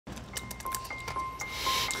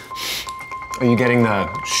Are you getting the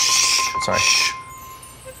shh? Sorry. Shh.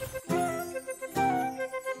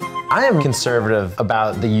 I am conservative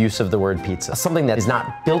about the use of the word pizza. Something that is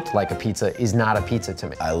not built like a pizza is not a pizza to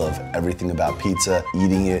me. I love everything about pizza,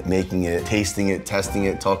 eating it, making it, tasting it, testing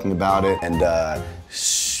it, talking about it, and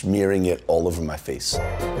smearing it all over my face.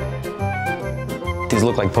 These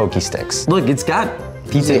look like pokey sticks. Look, it's got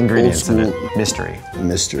pizza ingredients in it. Mystery.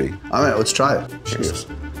 Mystery. All right, let's try it. Cheers.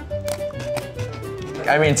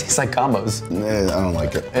 I mean, it tastes like combos. I don't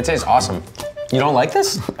like it. It tastes awesome. You don't like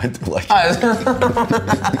this? I do like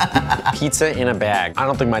it. Pizza in a bag. I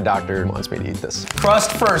don't think my doctor wants me to eat this.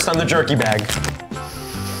 Crust first on the jerky bag.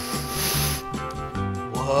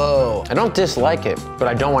 Whoa. I don't dislike it, but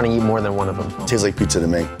I don't want to eat more than one of them. It tastes like pizza to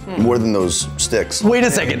me. More than those sticks. Wait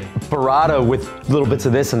a second. Burrata with little bits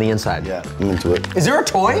of this on the inside. Yeah, I'm into it. Is there a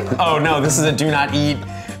toy? Oh no, this is a do not eat.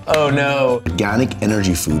 Oh no. Organic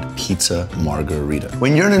energy food pizza margarita.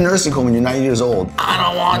 When you're in a nursing home and you're 90 years old, I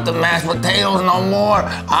don't want the mashed potatoes no more.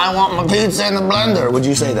 I want my pizza in the blender. Would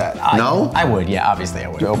you say that? No? I would, yeah, obviously I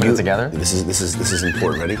would. Open it together. This is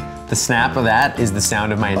important. Ready? The snap of that is the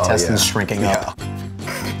sound of my intestines shrinking up.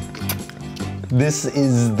 This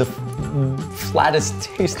is the flattest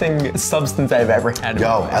tasting substance I've ever had.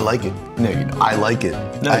 Yo, I like it. No, you don't. I like it.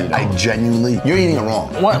 No, you don't. I genuinely, you're eating it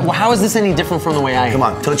wrong. What? How is this any different from the way I am? Come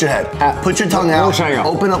on, tilt your head. Put your tongue out.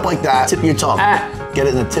 Open up like that. Tip of your tongue. Get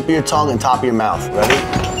it in the tip of your tongue and top of your mouth. Ready?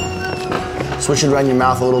 Switch it around your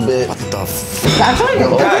mouth a little bit. What the f? That's right.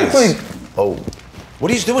 Guys. Oh. What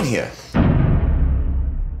are you doing here?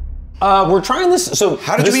 We're trying this. So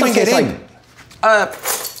how did you even get in?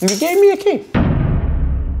 You gave me a key.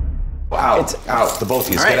 Wow. It's out. The both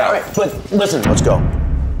of you. Get out. All right, but listen. Let's go.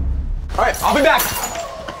 All right, I'll be back.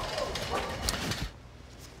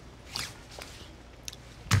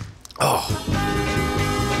 Oh.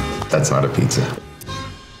 That's not a pizza.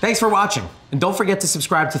 Thanks for watching. And don't forget to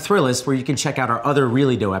subscribe to Thrillist, where you can check out our other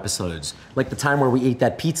Really Dough episodes, like the time where we ate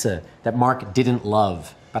that pizza that Mark didn't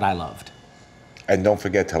love, but I loved. And don't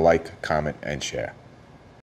forget to like, comment, and share.